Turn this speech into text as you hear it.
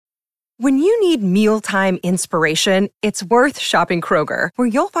When you need mealtime inspiration, it's worth shopping Kroger, where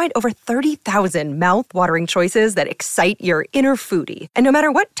you'll find over 30,000 mouth-watering choices that excite your inner foodie. And no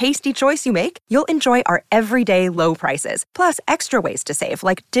matter what tasty choice you make, you'll enjoy our everyday low prices, plus extra ways to save,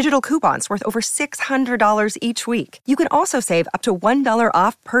 like digital coupons worth over $600 each week. You can also save up to $1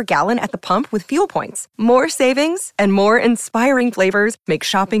 off per gallon at the pump with fuel points. More savings and more inspiring flavors make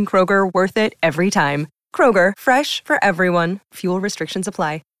shopping Kroger worth it every time. Kroger, fresh for everyone. Fuel restrictions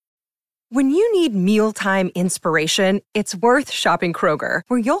apply. When you need mealtime inspiration, it's worth shopping Kroger,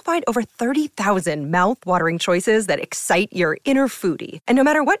 where you'll find over 30,000 mouth-watering choices that excite your inner foodie. And no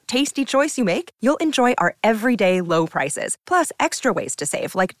matter what tasty choice you make, you'll enjoy our everyday low prices, plus extra ways to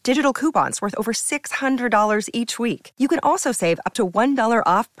save, like digital coupons worth over $600 each week. You can also save up to $1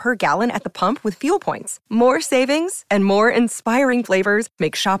 off per gallon at the pump with fuel points. More savings and more inspiring flavors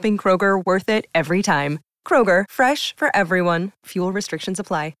make shopping Kroger worth it every time. Kroger, fresh for everyone. Fuel restrictions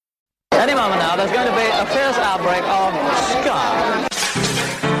apply. Any moment now, there's going to be a fierce outbreak of ska.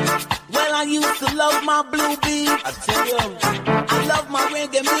 Well, I used to love my blue beat. I tell you, I love my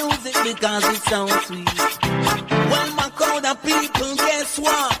reggae music because it sounds sweet. Well, my crowd of people, guess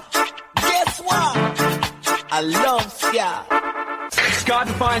what? Guess what? I love ska. Ska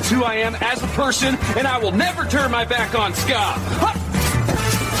defines who I am as a person, and I will never turn my back on ska. Huh!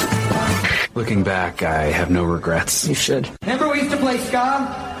 Looking back, I have no regrets. You should. Remember we used to play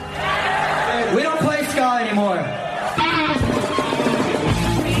ska? We don't play ska anymore. We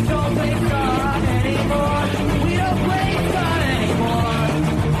don't play ska anymore. We don't play ska anymore.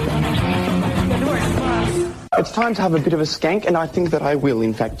 It's time to have a bit of a skank, and I think that I will,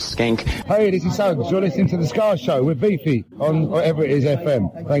 in fact, skank. Hey, this is Suggs. You're listening to the Ska Show with Beefy on whatever it is, FM.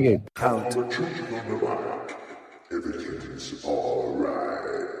 Thank you. Count. Everything's all right.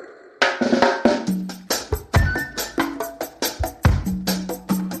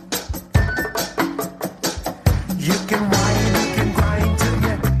 You can whine, you can grind till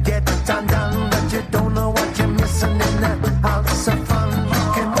you get it undone, but you don't know what you're missing in that house of fun.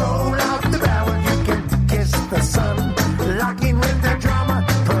 You can roll out the barrel, you can kiss the sun, lock in with the drama,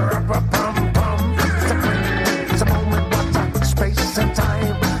 pum-pum-pum. It's a moment, what's up, space and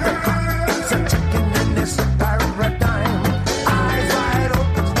time. The clock, it's a ticking in this paradigm. Eyes wide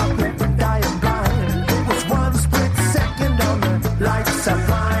open, stop letting dying blind. It was one split second on the lights are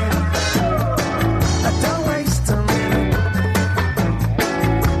flying. Don't waste a minute.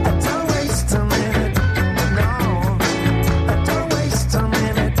 Don't waste a minute. No. Don't waste a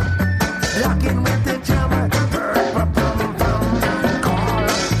minute. Lock in with the drummer. Call up,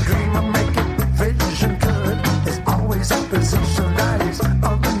 dreamer, make it vision good. There's always opposition that is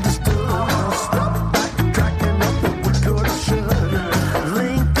understood. Stop backtracking up what we could or should.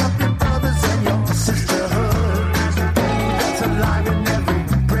 Link up your brothers and your sisterhood. That's alive in every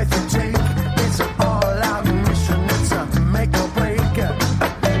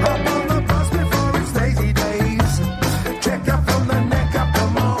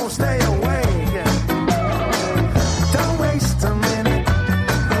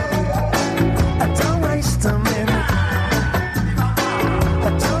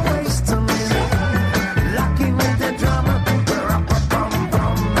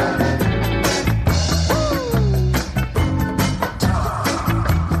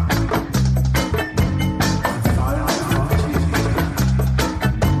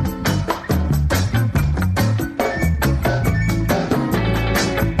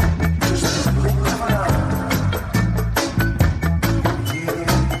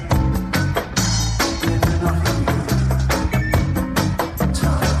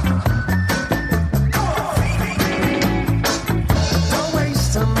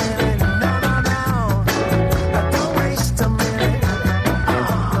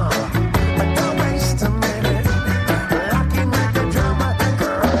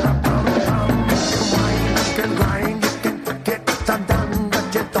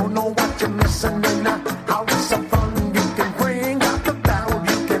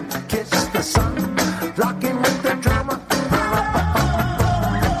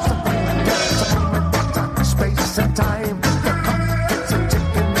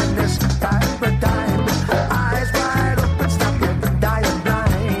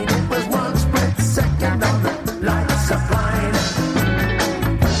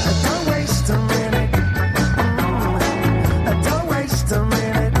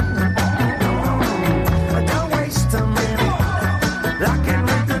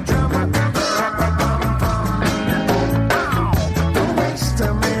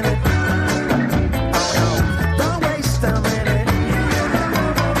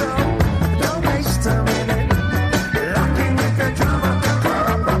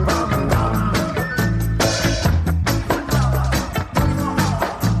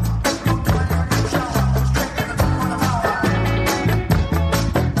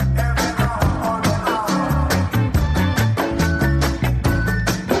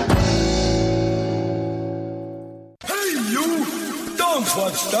Don't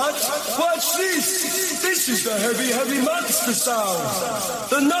watch that. Watch this. This is the heavy, heavy monster sound.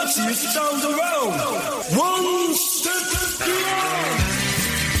 The nuttiest sound around. One step beyond.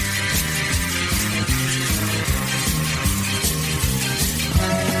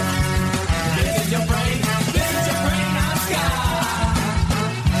 Build your brain on Ska.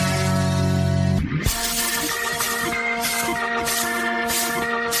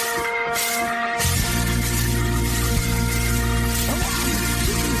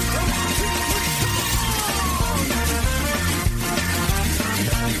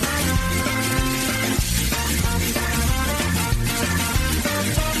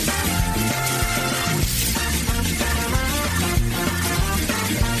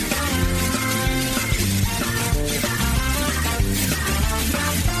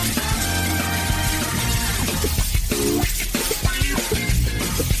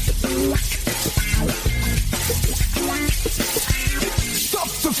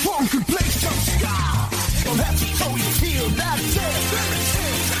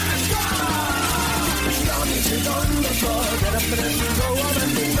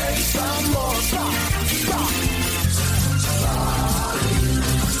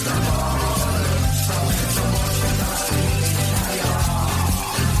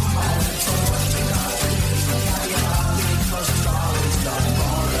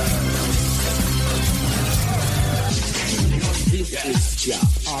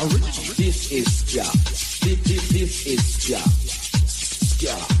 This is Ska. This is Ska.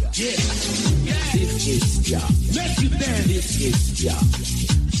 Ska. Yeah. This is Ska. Let you dance. This is Ska.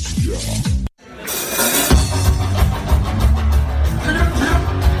 Ska.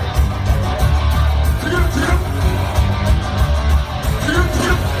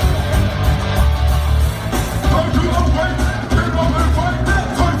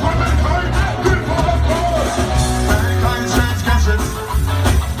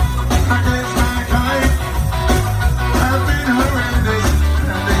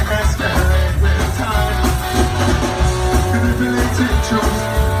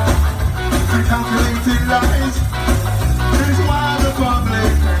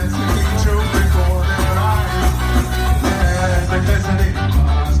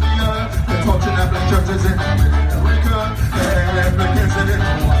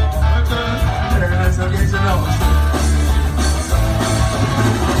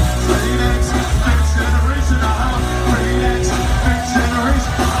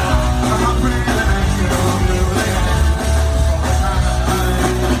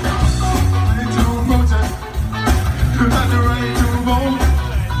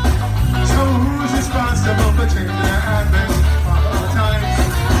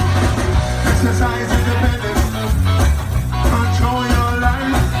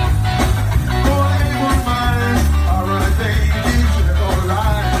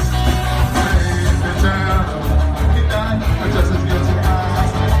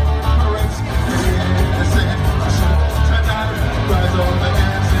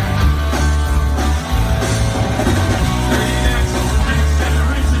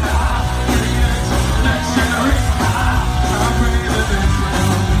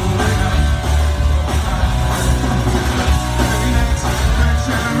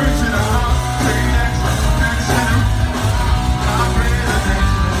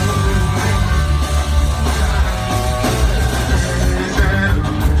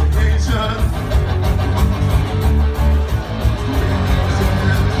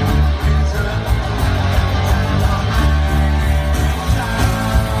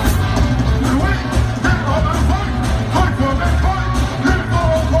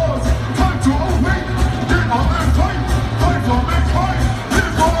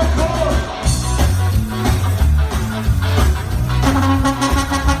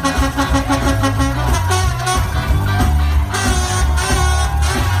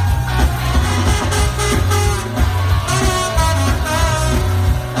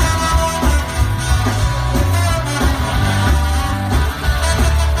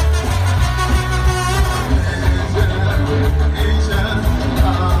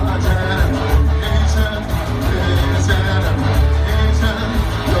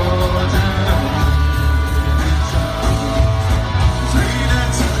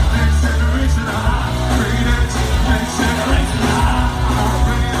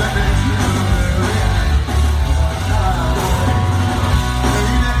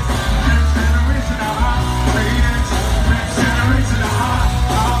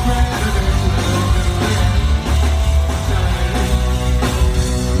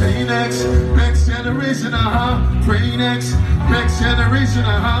 Next generation,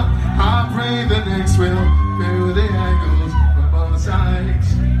 I pray the next will feel the angles from us. sides.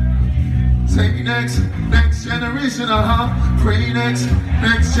 Say next generation, pray next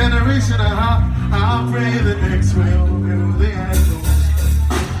generation, I'll pray the next will rule the angels.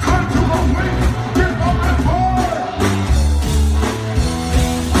 Come to the way, get on the board.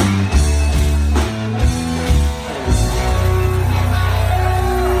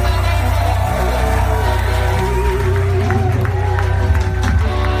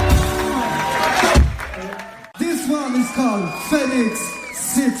 This one is called Phoenix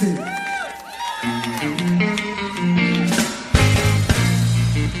City.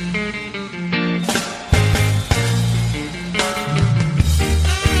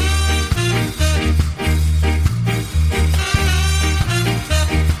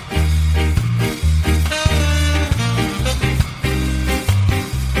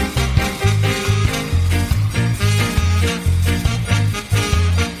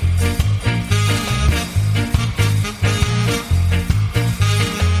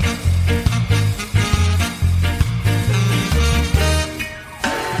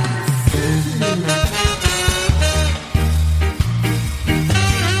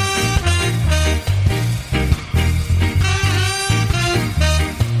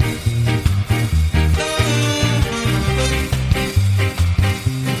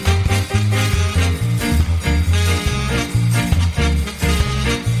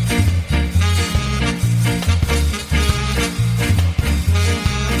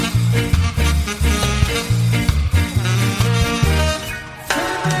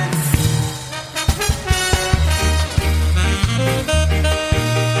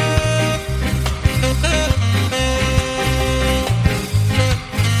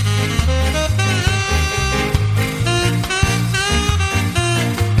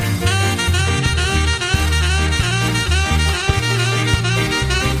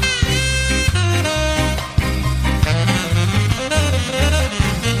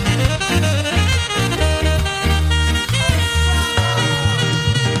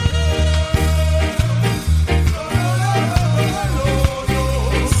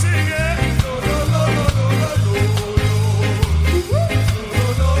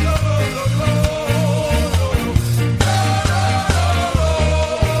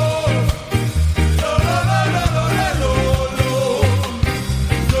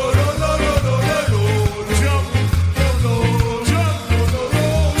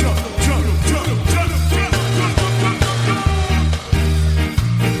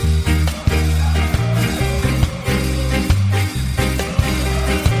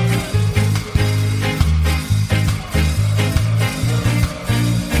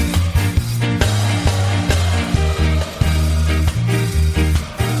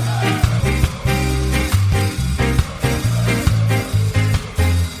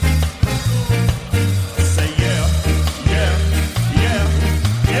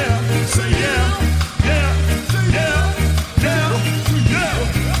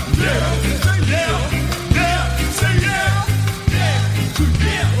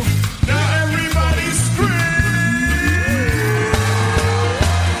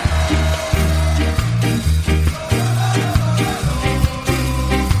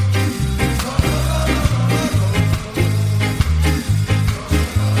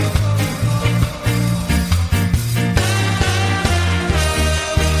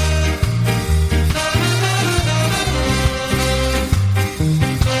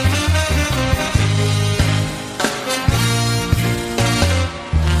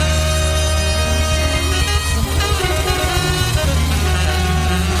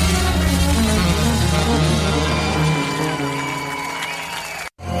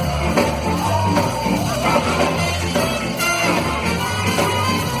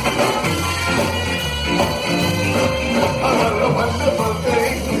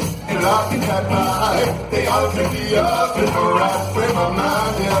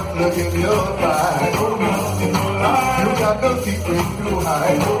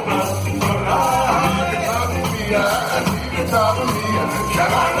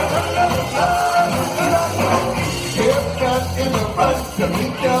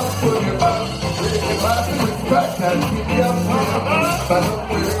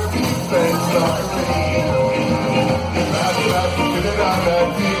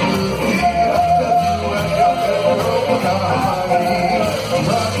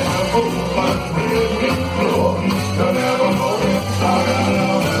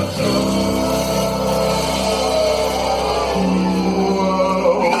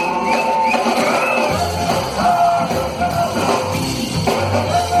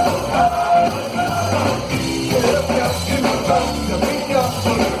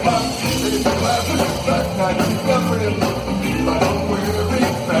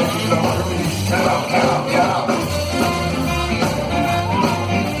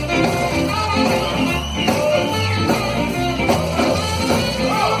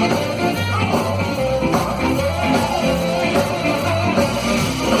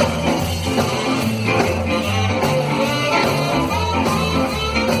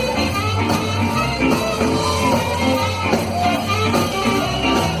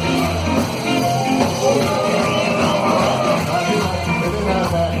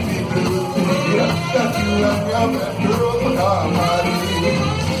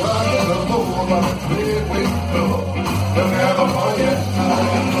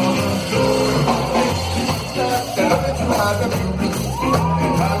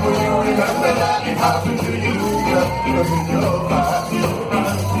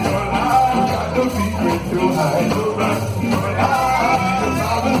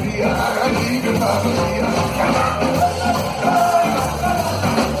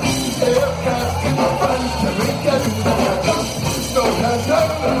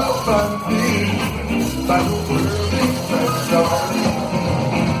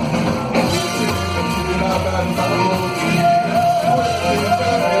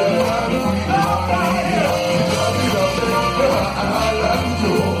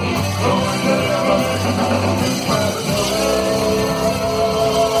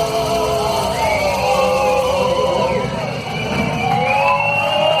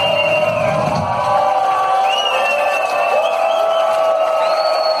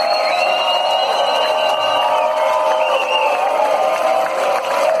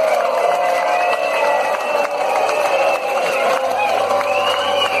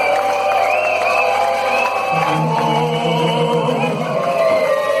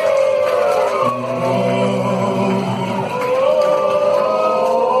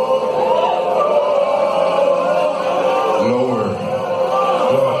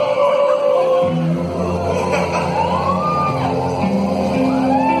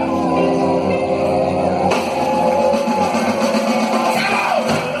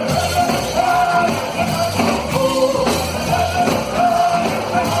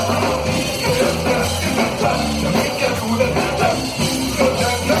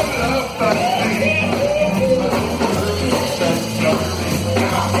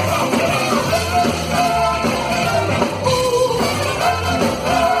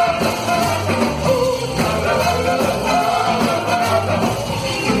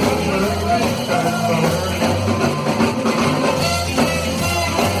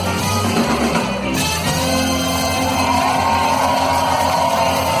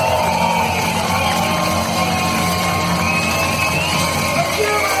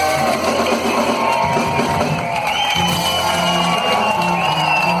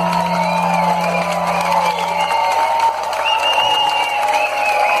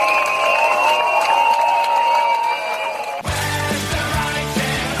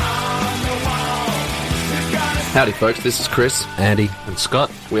 Howdy folks, this is Chris, Andy and Scott.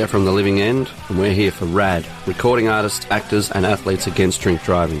 We are from The Living End and we're here for RAD, recording artists, actors and athletes against drink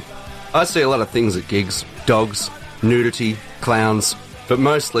driving. I see a lot of things at gigs, dogs, nudity, clowns, but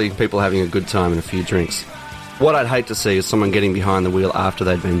mostly people having a good time and a few drinks. What I'd hate to see is someone getting behind the wheel after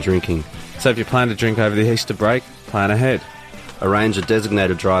they've been drinking. So if you plan to drink over the Easter break, plan ahead. Arrange a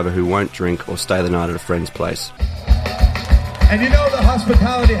designated driver who won't drink or stay the night at a friend's place. And you know the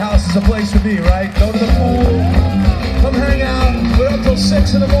hospitality house is a place to be, right? Go to the pool, come hang out. We're up till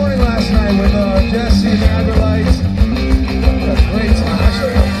 6 in the morning last night with Jesse and the Andrelites. What a great time.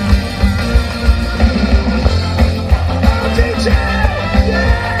 DJ!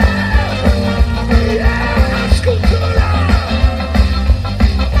 Yeah! Yeah! Sculptura!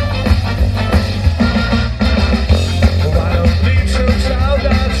 Well, I don't need to tell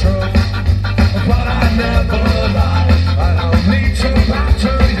the truth, but I never lie. I don't need to back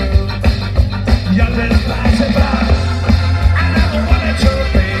to you. You're just passing by. I never wanted to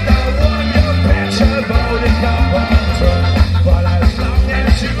be the one you picture voting for. But as long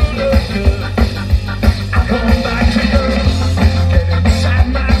as you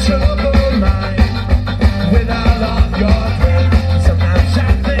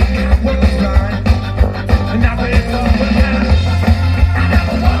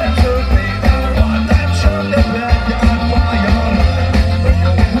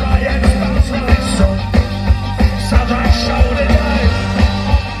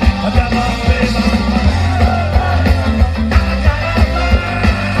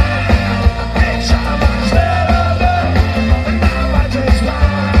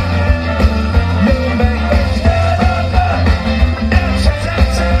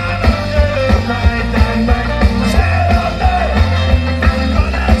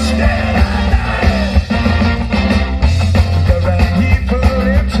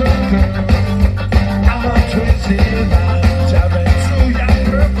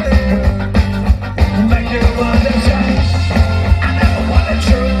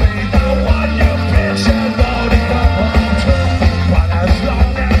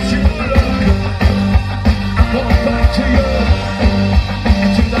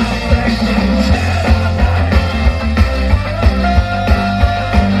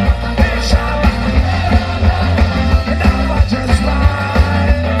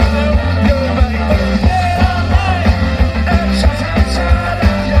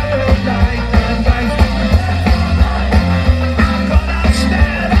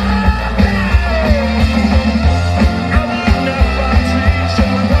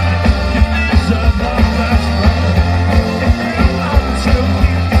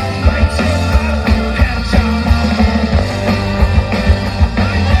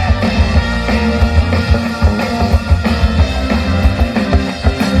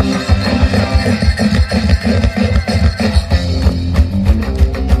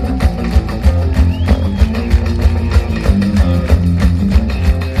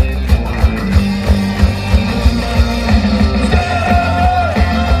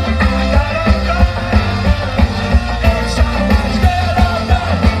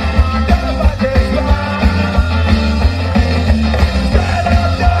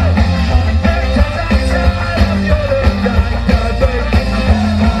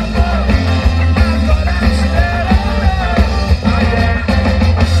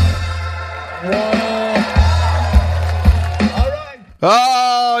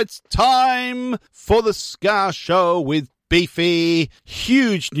Oh, it's time for the Ska Show with Beefy.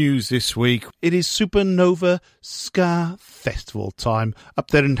 Huge news this week. It is Supernova Ska Festival time up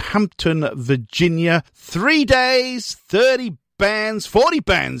there in Hampton, Virginia. 3 days, 30 bands, 40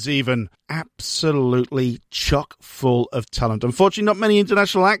 bands even. Absolutely chock full of talent. Unfortunately, not many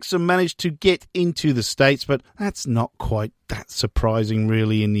international acts have managed to get into the States, but that's not quite that surprising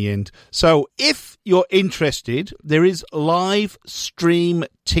really in the end. So if you're interested, there is live stream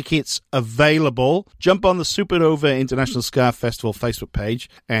tickets available. Jump on the Supernova International Ska Festival Facebook page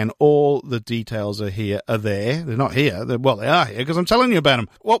and all the details are there. They're not here. They are here because I'm telling you about them.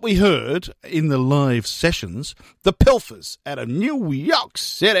 What we heard in the live sessions, the Pilfers out of New York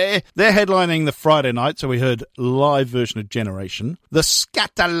City, they're headlining the Friday night, so we heard live version of Generation. The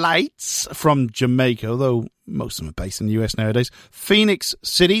Scatterlights from Jamaica, although most of them are based in the US nowadays. Phoenix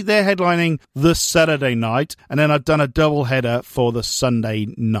City, they're headlining the Saturday night, and then I've done a double header for the Sunday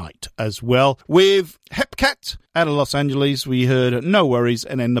night as well. With Hepcat out of Los Angeles, we heard No Worries,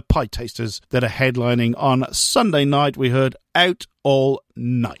 and then the Pie Tasters that are headlining on Sunday night, we heard Out All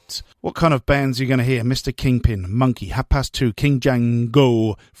Night. What kind of bands are you going to hear? Mr. Kingpin, Monkey, Half Past Two, King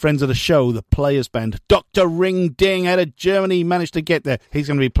Django, friends of the show, the Players Band, Dr. Ring Ding out of Germany managed to get there. He's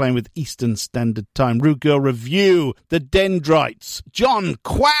going to be playing with Eastern Standard Time. Rude Girl Review, the Dendrites, John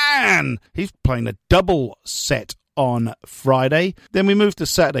Kwan. He's playing a double set on Friday. Then we move to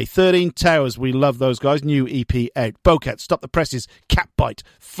Saturday. 13 Towers. We love those guys. New EP out. Bocat, Stop the Presses, Catbite,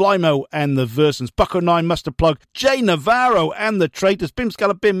 Flymo and the Versons, Bucko 9, Mustard Plug, Jay Navarro and the Traitors, Bim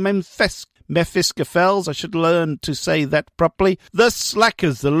Scallopim, Mephiskafels, I should learn to say that properly. The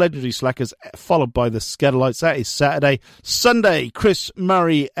Slackers, the legendary Slackers, followed by the Scatterlights. That is Saturday. Sunday, Chris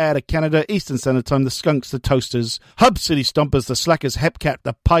Murray out of Canada, Eastern Standard Time, the Skunks, the Toasters, Hub City Stompers, the Slackers, Hepcat,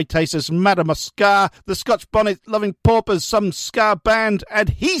 the Pie Tasters, Madame Ska, the Scotch Bonnet, Loving Paupers, some Ska band,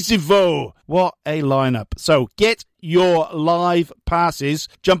 Adhesivo. What a lineup. So get your live passes.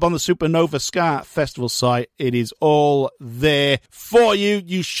 Jump on the Supernova Ska Festival site. It is all there for you.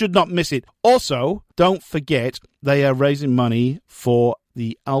 You should not miss it. Also, don't forget, they are raising money for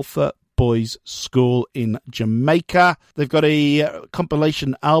the Alpha Boys School in Jamaica. They've got a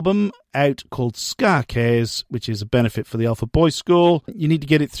compilation album out called Ska Cares, which is a benefit for the Alpha Boys School. You need to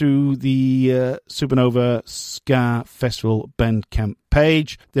get it through the Supernova Ska Festival Bandcamp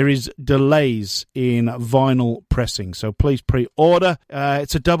page. There is delays in vinyl pressing, so please pre-order.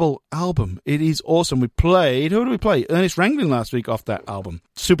 It's a double album. It is awesome. Who did we play? Ernest Ranglin last week off that album.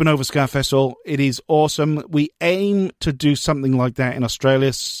 Supernova Ska Festival. It is awesome. We aim to do something like that in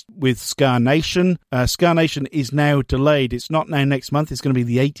Australia with Ska Nation. Ska Nation is now delayed. It's not now next month. It's going to be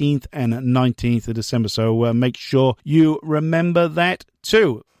the 18th and 19th of December, so make sure you remember that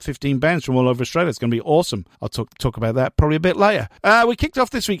too. 15 bands from all over Australia. It's going to be awesome. I'll talk about that probably a bit later. We kicked off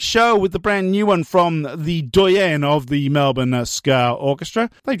this week's show with the brand new one from the doyen of the Melbourne Ska Orchestra.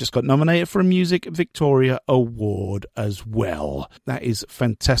 They just got nominated for a Music Victoria Award as well. That is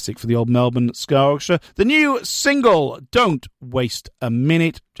fantastic for the old Melbourne Ska Orchestra. The new single, Don't Waste a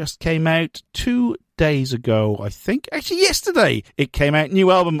Minute, just came out 2 days ago, I think. Actually, yesterday it came out.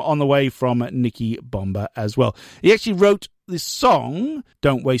 New album on the way from Nicky Bomber as well. He actually wrote this song,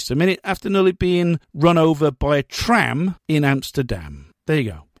 Don't Waste a Minute, after nearly being run over by a tram in Amsterdam. There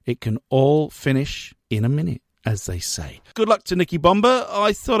you go. It can all finish in a minute, as they say. Good luck to Nicky Bomber.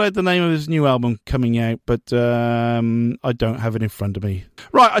 I thought I had the name of his new album coming out, but I don't have it in front of me.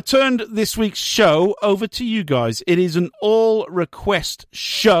 Right, I turned this week's show over to you guys. It is an all-request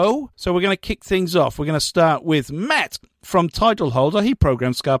show, so we're going to kick things off. We're going to start with Matt from Title Holder. He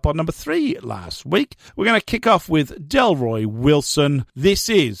programmed Ska Pod number 3 last week. We're going to kick off with Delroy Wilson. This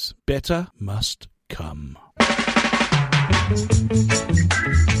is Better Must Come.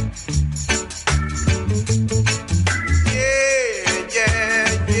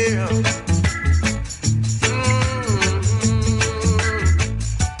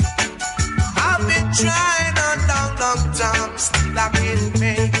 Trying a long time, still I can't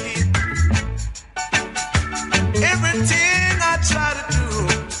make it. Everything I try to do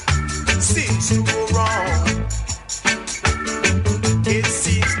seems to go wrong. It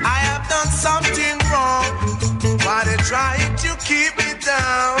seems I have done something wrong, but I try to keep it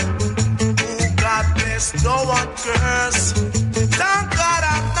down. Oh, God bless, no one curse. Thank God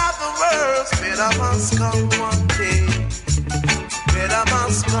I'm not the worst. Better must come one day. Better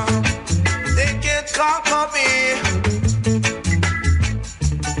must come. They can't conquer me.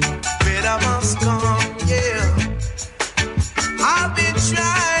 Better must come, yeah. I've been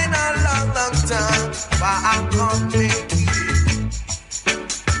trying a long time, but I can't make it.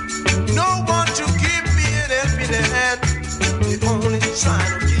 No one to give me an helping hand. The only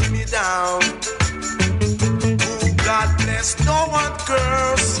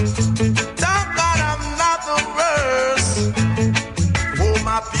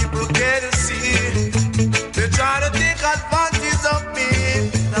you can't see. They try to take advantage of me.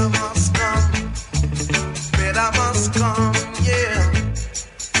 Better must come, yeah.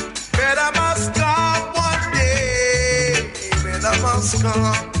 Better must come one day. Better must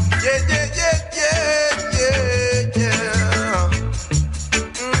come, yeah, yeah, yeah, yeah, yeah, yeah.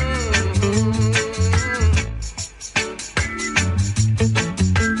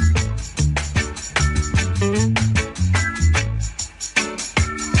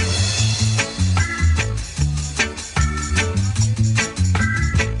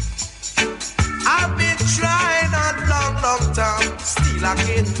 Still I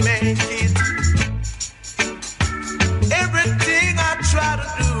can't make it. Everything I try to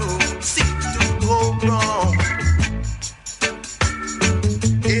do seems to go wrong.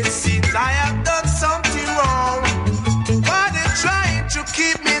 It seems I have done something wrong. Why they trying to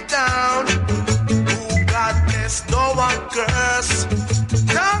keep me down? Oh God bless, no one curse.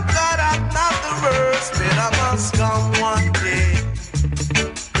 Thank God I'm not the worst. Better must come one day.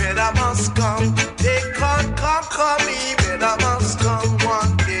 Better must come. They can't conquer me. Better must come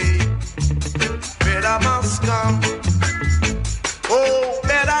one day. Better must come. Oh,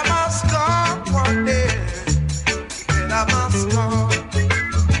 better must come one day. Better must come.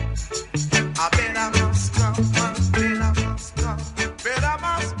 I better must come. Better must come. Better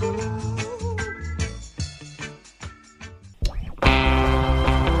must go.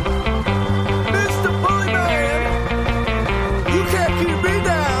 Mr. Bully Man, you can't keep me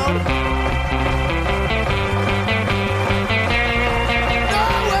down.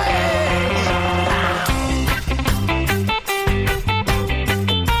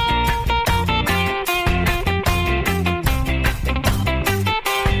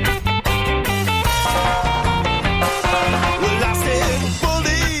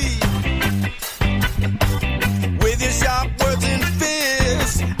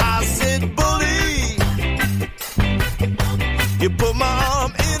 You put my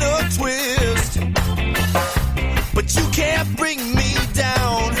arm in a twist, but you can't bring me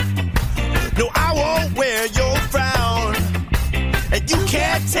down. No, I won't wear your frown, and you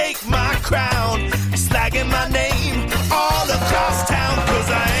can't take my crown. Slagging my name all across town, 'cause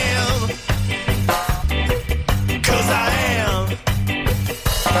I am. 'Cause I am.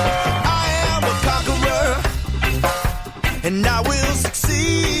 I am a conqueror, and I will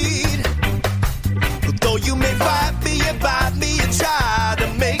succeed. Though you may fight me and bite me and try to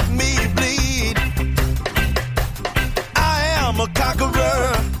make me bleed, I am a conqueror,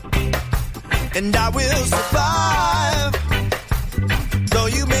 and I will survive. Though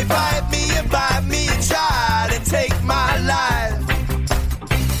you may fight me and bite me and try to take my life.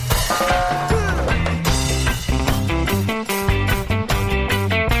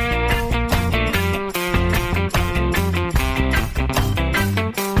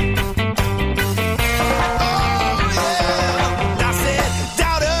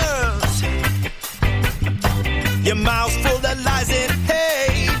 Your mouth's full of lies and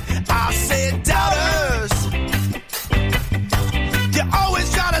hate. I said doubters. You always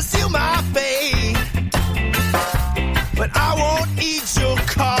try to seal my fate, but I won't eat your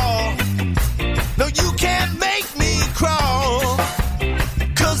call. No, you can't make me crawl,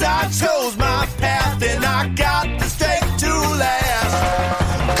 'cause I chose my path and I got the strength to last.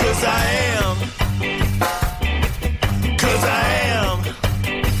 'Cause I am. 'Cause I am.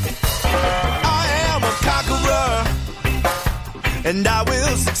 I am a conqueror, and I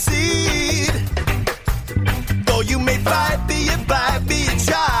will succeed. Though you may fight me and bite me and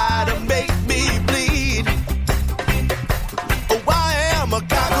try to make me bleed. Oh, I am a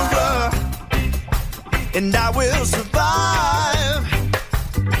conqueror, and I will survive.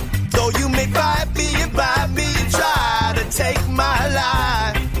 Though you may fight me and bite me and try to take my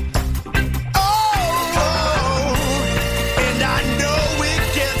life. Oh, and I know it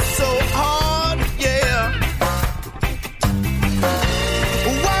gets so hard, yeah.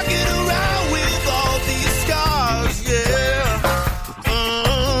 Walking around with all these scars, yeah.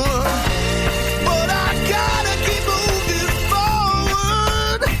 But I gotta keep moving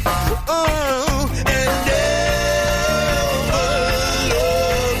forward, and never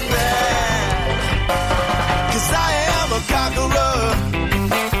look back. 'Cause I am a conqueror,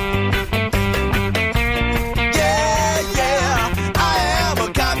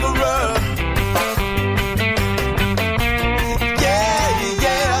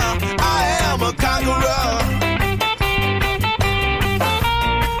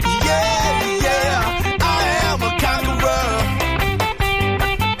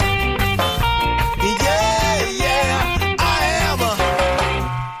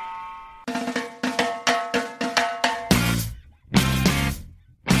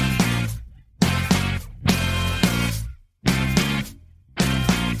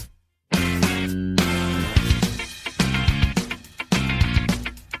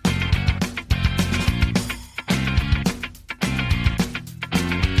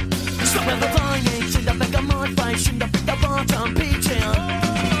 Never dying, should have been a mod fight, should have been the bottom pitching.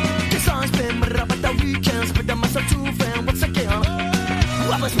 This song's been rubber the weekends, but I must have two fans once again.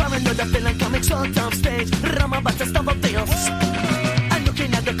 I was paranoid, I feel like coming short off stage. I'm about to stop up this. I'm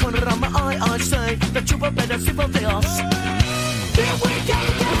looking at the corner of my eye, I say that you were better civil this. Here we go,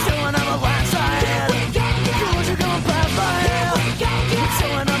 it's still another last side. Here we go, cause you're going past my head. It's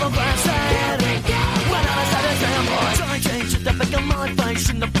still another last side. When I was at a damn boy, try change it, I make a mod fight,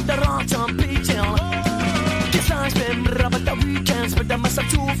 shouldn't have put the wrong on beating. This I've been rubber the weekends, but I must have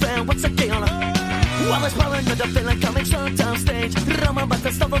two fans once again. I was paranoid, I feel like coming short down stage. I'm about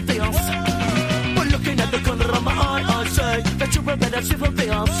to stop a dance. But looking at the corner of my eye, I say that you were better civil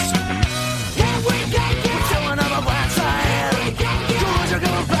dance. Here we go, we're still another last side. Cause you're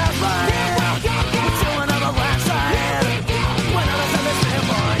going past my head. We're still another last side. When I was on the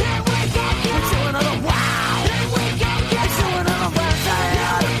standby, we're still another wow. It's still another last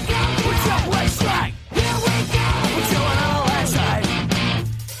side. We're still way straight. We're still another last side.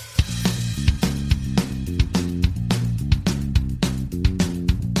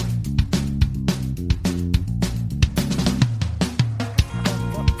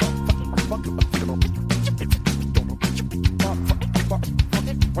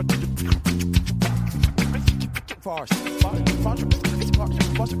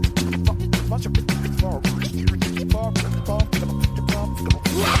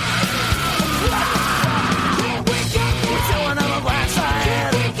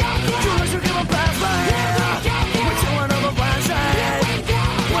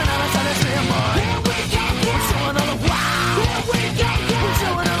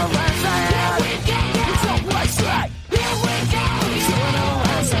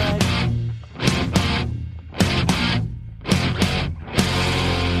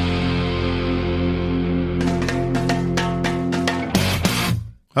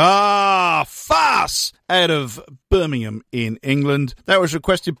 Farce out of Birmingham in England. That was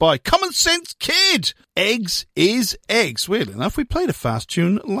requested by Common Sense Kid. Eggs is eggs. Weirdly enough, we played a fast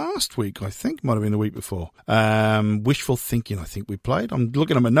tune last week, I think. Might have been the week before. Wishful Thinking, I think we played. I'm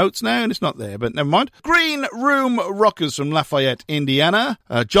looking at my notes now and it's not there, but never mind. Green Room Rockers from Lafayette, Indiana.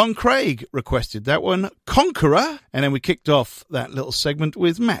 John Craig requested that one. Conqueror. And then we kicked off that little segment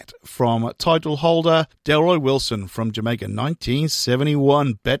with Matt from title holder Delroy Wilson from Jamaica,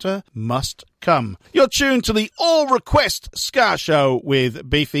 1971. Better Must Come. You're tuned to the All Request Ska Show with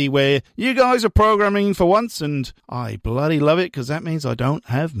Beefy, where you guys are programming for once, and I bloody love it because that means I don't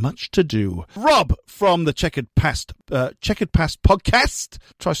have much to do. Rob from the Checkered Past podcast.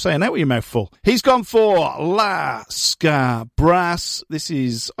 Try saying that with your mouth full. He's gone for La Ska Brass. This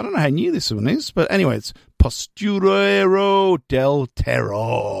is, I don't know how new this one is, but anyway, it's Posturero del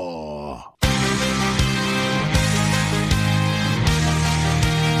Terror.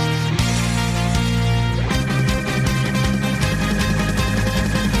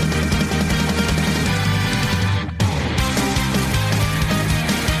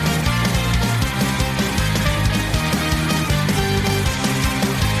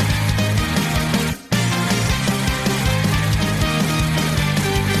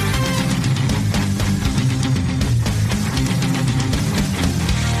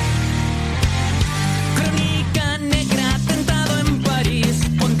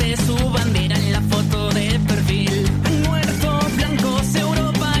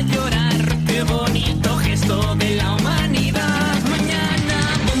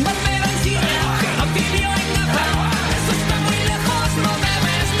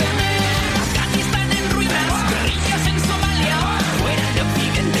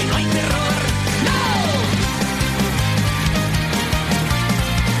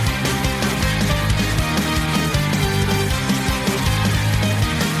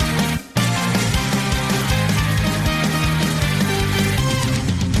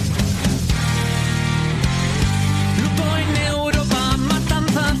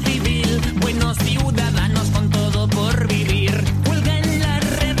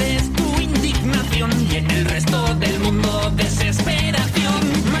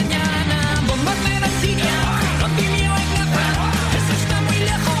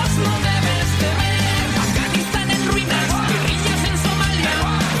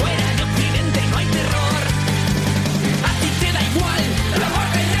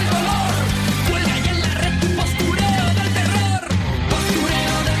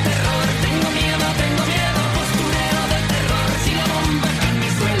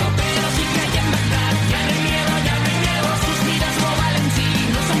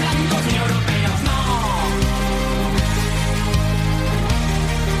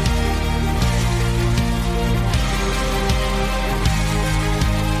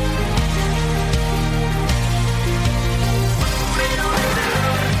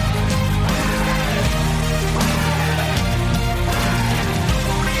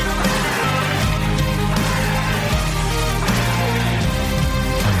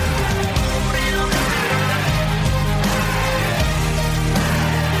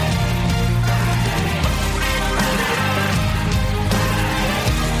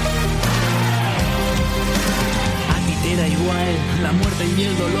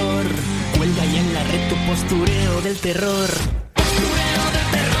 postureo del terror. Postureo del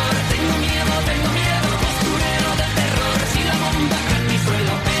terror, tengo miedo, postureo del terror. Si la bomba cae en mi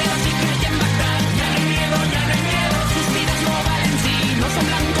suelo, pero si crece en Bagdad, ya no hay miedo, sus vidas no valen sí, no son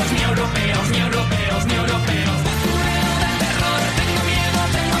blancos ni europeos, ni europeos, ni europeos. Postureo del terror, tengo miedo,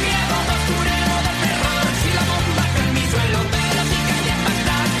 postureo del terror. Si la bomba cae en mi suelo, pero si cae en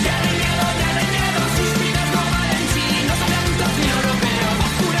Bagdad, ya no hay miedo, sus vidas no valen sí, no son blancos ni europeos.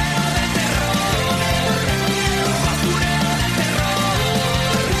 Postureo del terror, postureo del terror,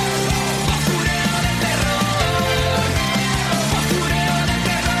 postureo del terror, postureo del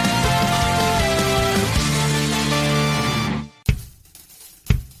terror.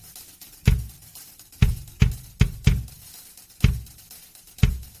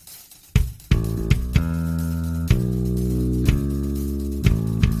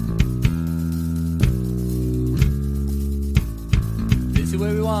 This is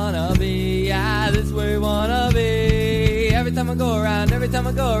where we wanna be, yeah, this is where we wanna be. Every time I go around,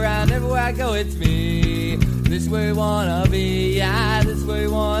 everywhere I go, it's me. This is where we wanna be, yeah, this is where we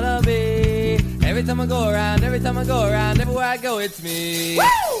wanna be. Every time I go around, everywhere I go, it's me.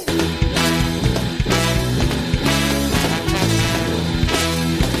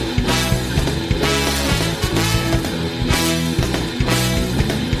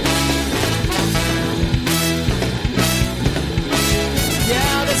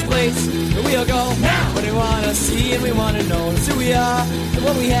 Yeah, this place where we'll go now. What we wanna see and we wanna know. It's who we are and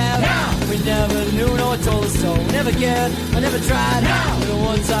what we have now. We never knew, no one told us so. Never cared, I never tried now. The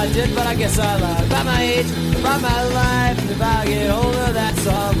ones I did, but I guess I lied. About my age, about my life. And if I get older, that's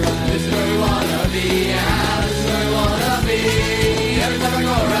alright. This is where we wanna be, yeah, this is where we wanna be. Every time I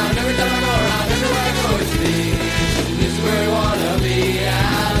go around, everywhere I go, it's me. This is where we wanna be,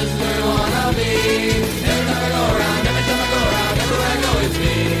 yeah, this is where we wanna be. Every time I go around, everywhere I go, it's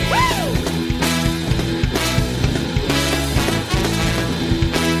me.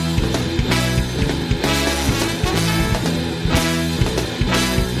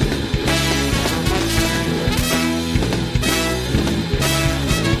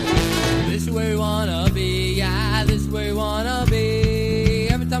 This is where we wanna be, yeah, this is where we wanna be.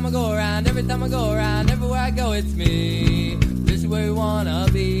 Every time I go around, everywhere I go, it's me. This is where we wanna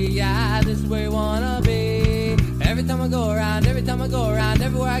be, yeah, this is where we wanna be. Every time I go around,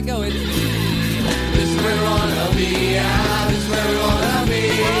 everywhere I go, it's me. This is where we wanna be, yeah, this is where we wanna be.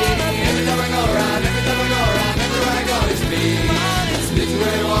 Every time I go around, everywhere I go, it's me. This is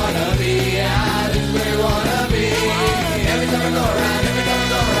where we wanna be, yeah, this is where we wanna be. Every time I go around,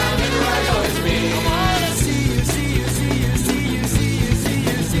 everywhere I go, it's me. I wanna see you, see you, see you, see you, see you, see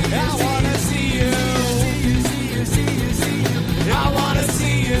you, see you. I wanna see you, see you, see you, see you, see you. I wanna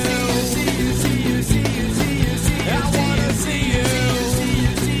see you, see you, see you, see you, see you, see you. I wanna see you, see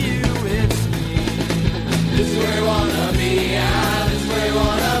you, see you, it's me. This is where we wanna be, yeah, this is where we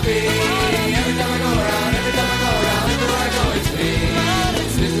wanna be. Every time I go around, everywhere I go, it's me.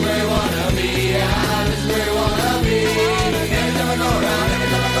 This is where we wanna be, yeah, this is where we wanna be. Every time I go around,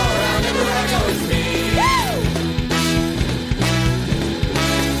 everywhere I go, it's me.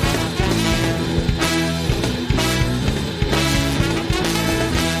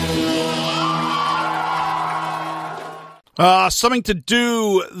 Something to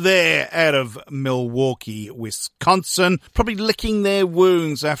do there out of Milwaukee, Wisconsin. Probably licking their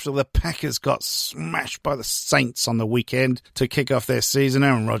wounds after the Packers got smashed by the Saints on the weekend to kick off their season.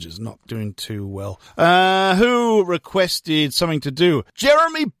 Aaron Rodgers not doing too well. Who requested something to do?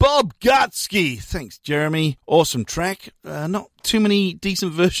 Jeremy Bob Gatsky. Thanks, Jeremy. Awesome track. Not too many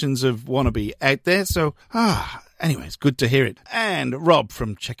decent versions of Wannabe out there, so anyway, it's good to hear it. And Rob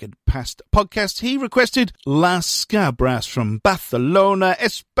from Checkered Past Podcast, he requested La Ska Brass from Barcelona,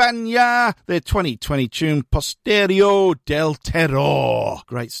 España, their 2020 tune Posterio del Terror.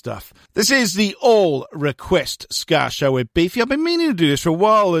 Great stuff. This is the All Request Ska Show with Beefy. I've been meaning to do this for a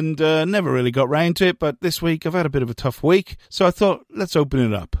while and never really got round to it, but this week I've had a bit of a tough week, so I thought, let's open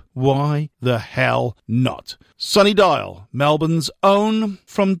it up. Why the hell not? Sunny Dial, Melbourne's own,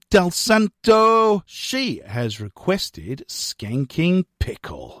 from Del Santo. She has requested Skanking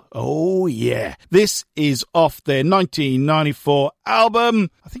Pickle. Oh yeah. This is off their 1994 album.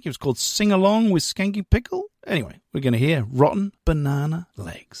 I think it was called Sing Along with Skanking Pickle. Anyway, we're going to hear Rotten Banana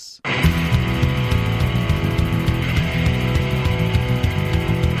Legs.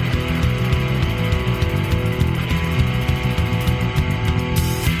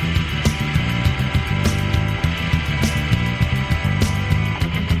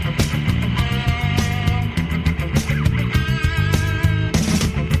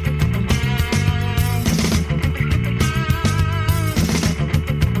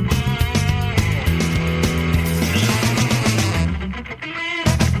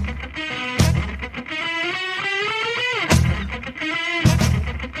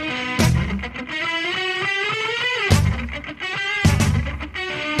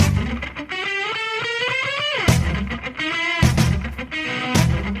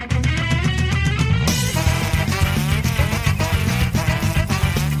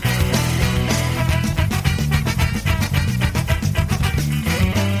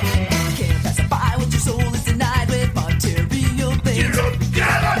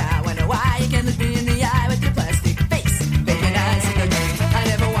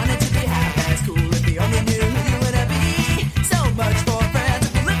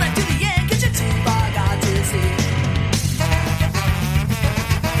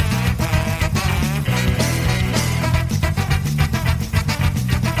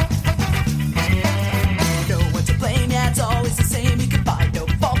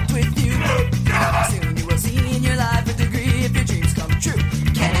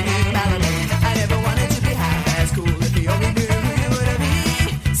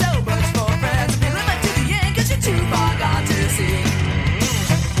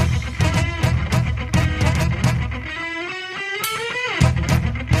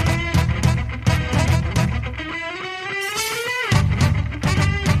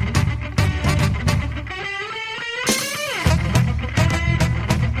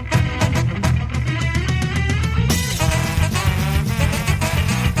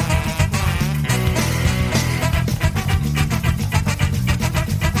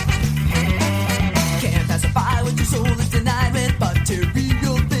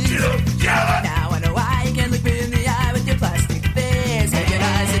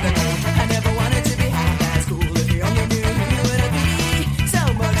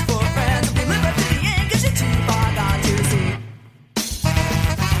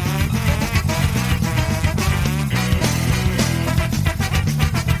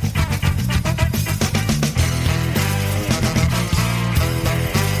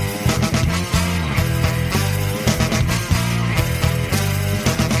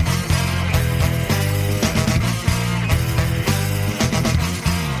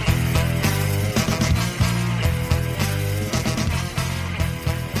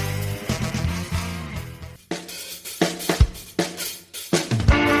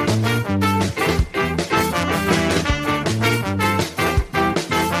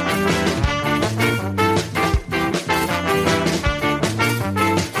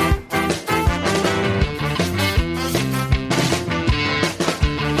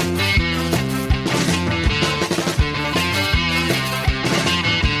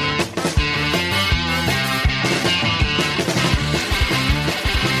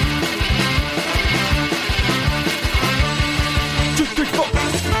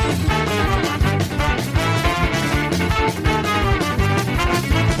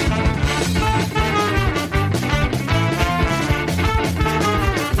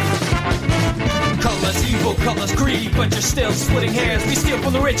 are still splitting hairs. We steal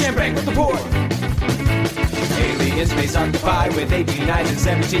from the rich and bank with the poor. Alien space occupied with 18 eyes and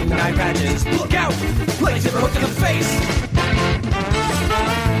 17 eye patches. Look out! Lightsaber hook in the face!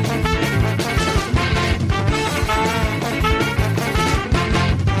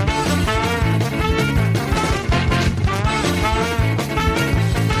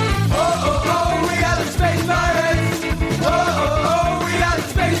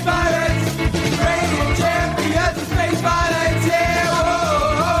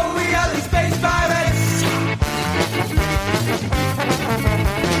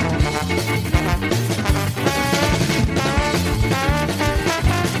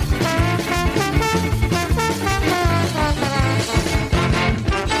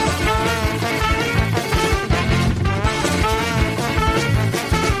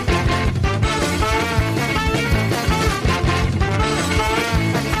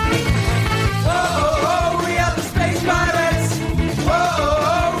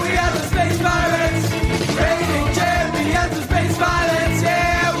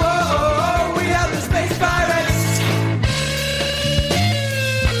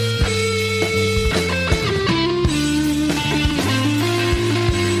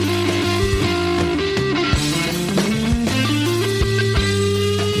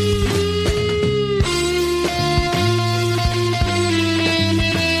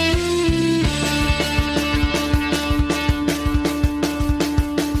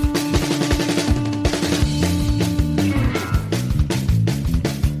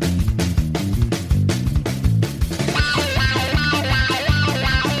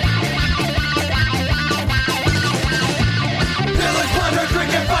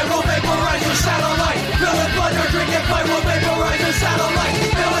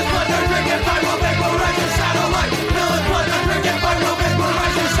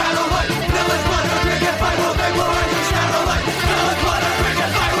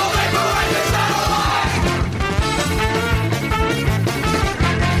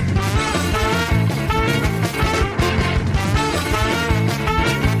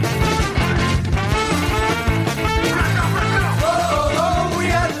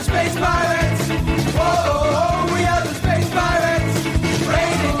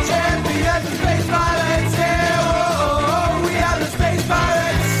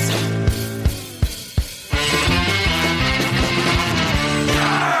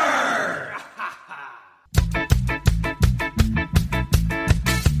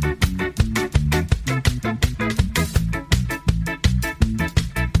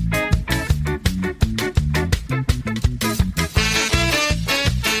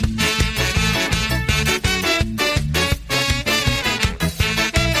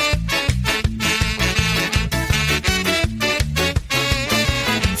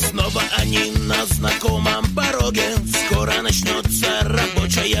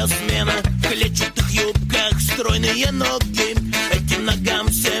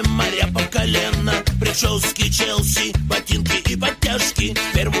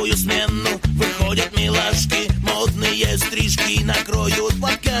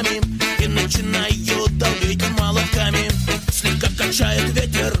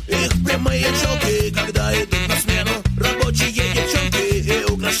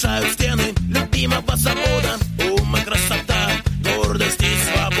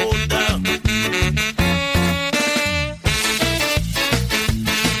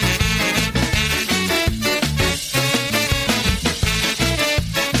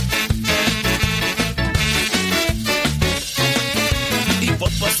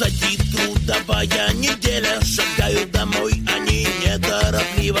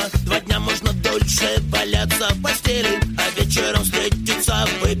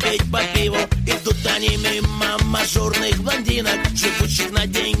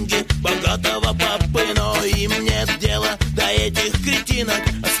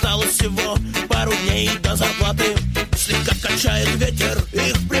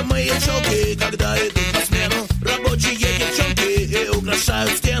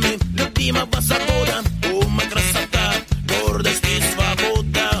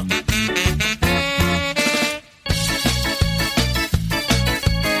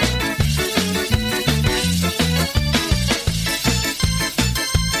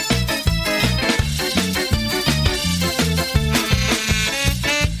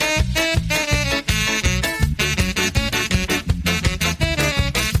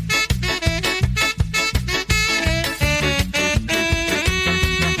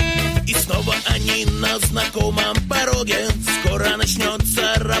 знакомом пороге. Скоро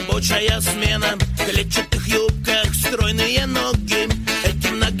начнется рабочая смена. В клетчатых юбках стройные ноги.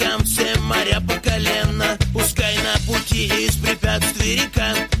 Этим ногам все моря по колено. Пускай на пути из препятствий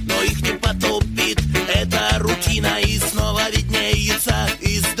река, но их не потопит. Это рутина и снова виднеется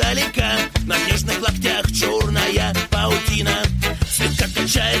издалека. На нежных локтях черная паутина. Слегка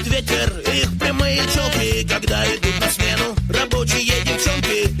качает ветер их прямые челки, когда идут на смену рабочие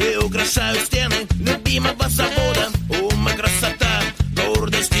девчонки и украшают стены любимого завода. Ум и красота,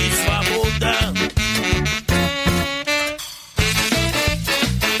 гордость и свобода.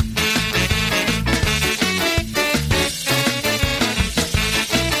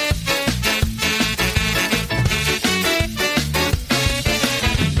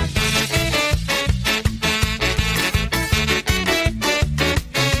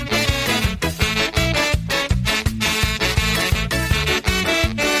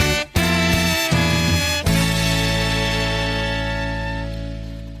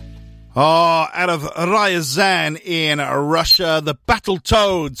 Oh, out of Ryazan in Russia, the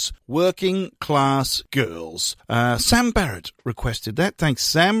Battletoads, Working Class Girls. Sam Barrett requested that. Thanks,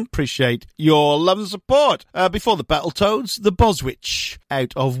 Sam. Appreciate your love and support. Before the Battletoads, the Boswich,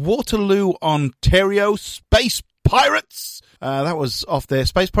 out of Waterloo, Ontario, Space Pirates. That was off their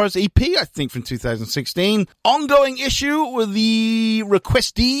Space Pirates EP, I think, from 2016. Ongoing issue with the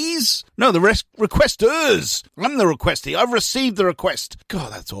requestees. No, the requesters. I'm the requestee. I've received the request.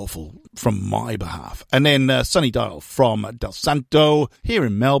 God, that's awful from my behalf. And then Sunny Dial from Del Santo here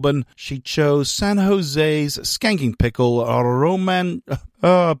in Melbourne. She chose San Jose's Skanking Pickle,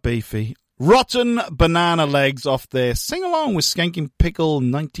 Beefy. Rotten Banana Legs off their Sing Along with Skanking Pickle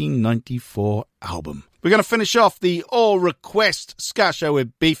 1994 album. We're going to finish off the all-request Ska Show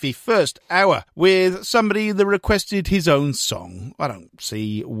with Beefy first hour with somebody that requested his own song. I don't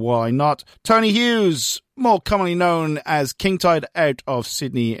see why not. Tony Hughes, more commonly known as King Tide out of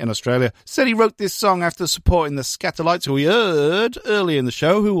Sydney in Australia, said he wrote this song after supporting the Scatterlights, who we heard earlier in the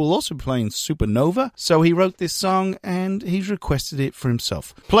show, who will also be playing Supernova. So he wrote this song and he's requested it for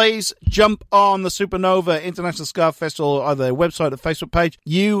himself. Please jump on the Supernova International Ska Festival, either their website or Facebook page.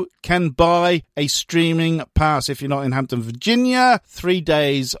 You can buy a streaming pass if you're not in Hampton, Virginia. 3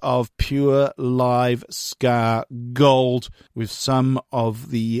 days of pure live ska gold with some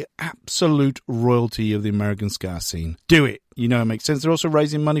of the absolute royalty of the American ska scene. Do it. You know it makes sense. They're also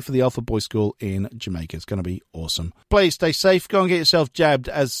raising money for the Alpha Boy School in Jamaica. It's going to be awesome. Please stay safe. Go and get yourself jabbed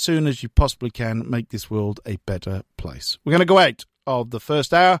as soon as you possibly can. Make this world a better place. We're going to go out of the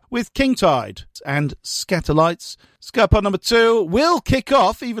first hour with King Tide and Scatterlights. Ska Pod number 2 will kick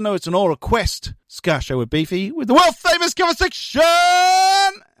off, even though it's an all-request Ska Show with Beefy, with the world-famous cover section!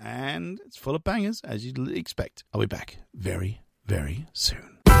 And it's full of bangers, as you'd expect. I'll be back very, very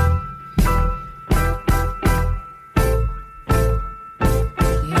soon.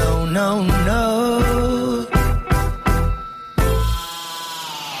 No, no.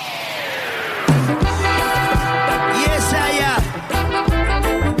 Yes, I am.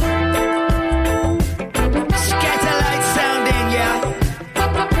 Scatterlight sounding, yeah.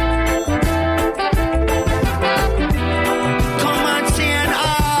 Come on, sing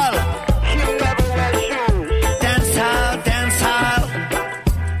all. Dance hall.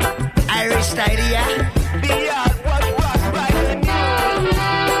 Irish style, yeah.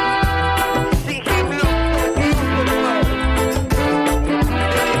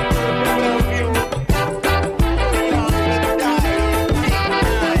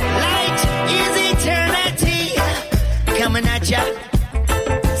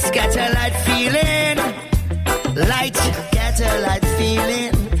 Scatterlight feeling, light, scatterlight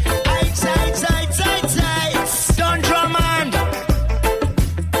feeling.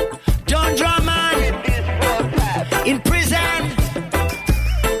 Don't drum on,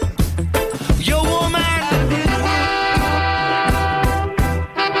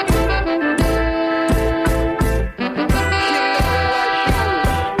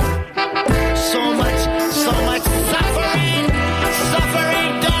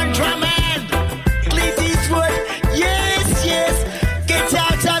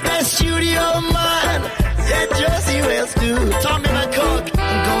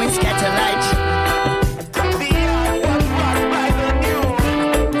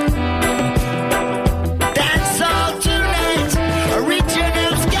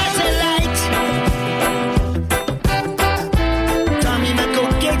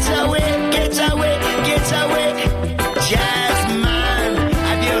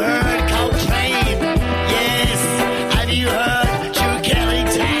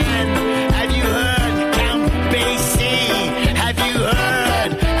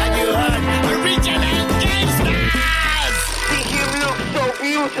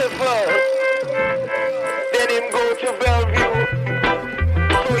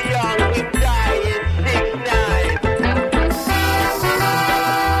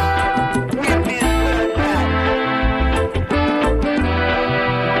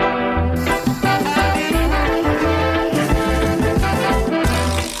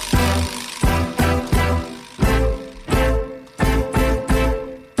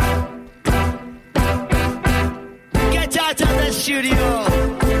 studio.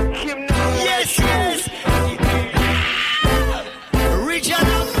 Yes, yes.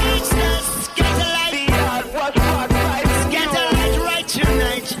 Regional business. Get a light. Get a light right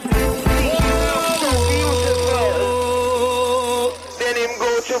tonight. Then him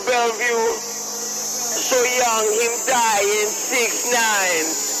go to Bellevue. So young, him die in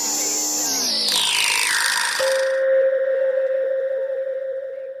 6'9".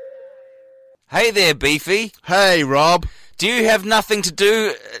 Hey there, Beefy. Hey, Rob. Do you have nothing to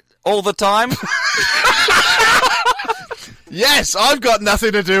do all the time? Yes, I've got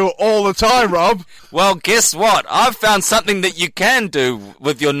nothing to do all the time, Rob. Well, guess what? I've found something that you can do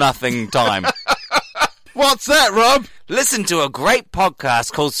with your nothing time. What's that, Rob? Listen to a great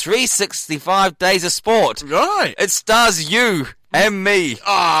podcast called 365 Days of Sport. Right. It stars you and me.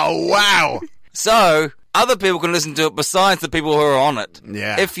 Oh, wow. So, other people can listen to it besides the people who are on it.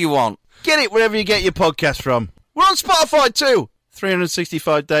 Yeah. If you want. Get it wherever you get your podcast from. We're on Spotify too.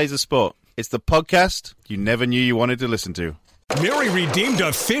 365 Days of Sport. It's the podcast you never knew you wanted to listen to. Mary redeemed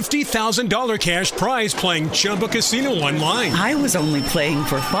a $50,000 cash prize playing Chumba Casino online. I was only playing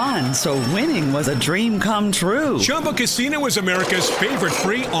for fun, so winning was a dream come true. Chumba Casino is America's favorite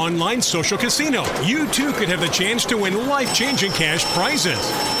free online social casino. You too could have the chance to win life-changing cash prizes.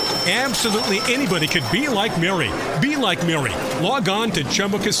 Absolutely anybody could be like Mary. Be like Mary. Log on to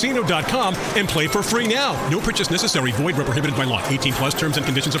ChumbaCasino.com and play for free now. No purchase necessary. Void where prohibited by law. 18 plus terms and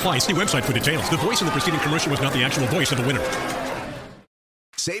conditions apply. See website for details. The voice in the preceding commercial was not the actual voice of the winner.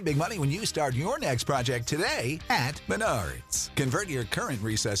 Save big money when you start your next project today at Menards. Convert your current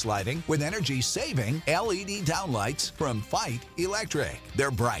recessed lighting with energy-saving LED downlights from Fight Electric.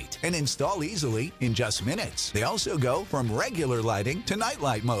 They're bright and install easily in just minutes. They also go from regular lighting to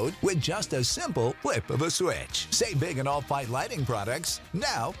nightlight mode with just a simple flip of a switch. Save big on all Fight lighting products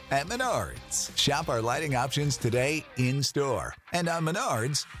now at Menards. Shop our lighting options today in-store and on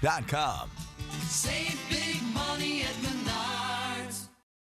Menards.com. Save big.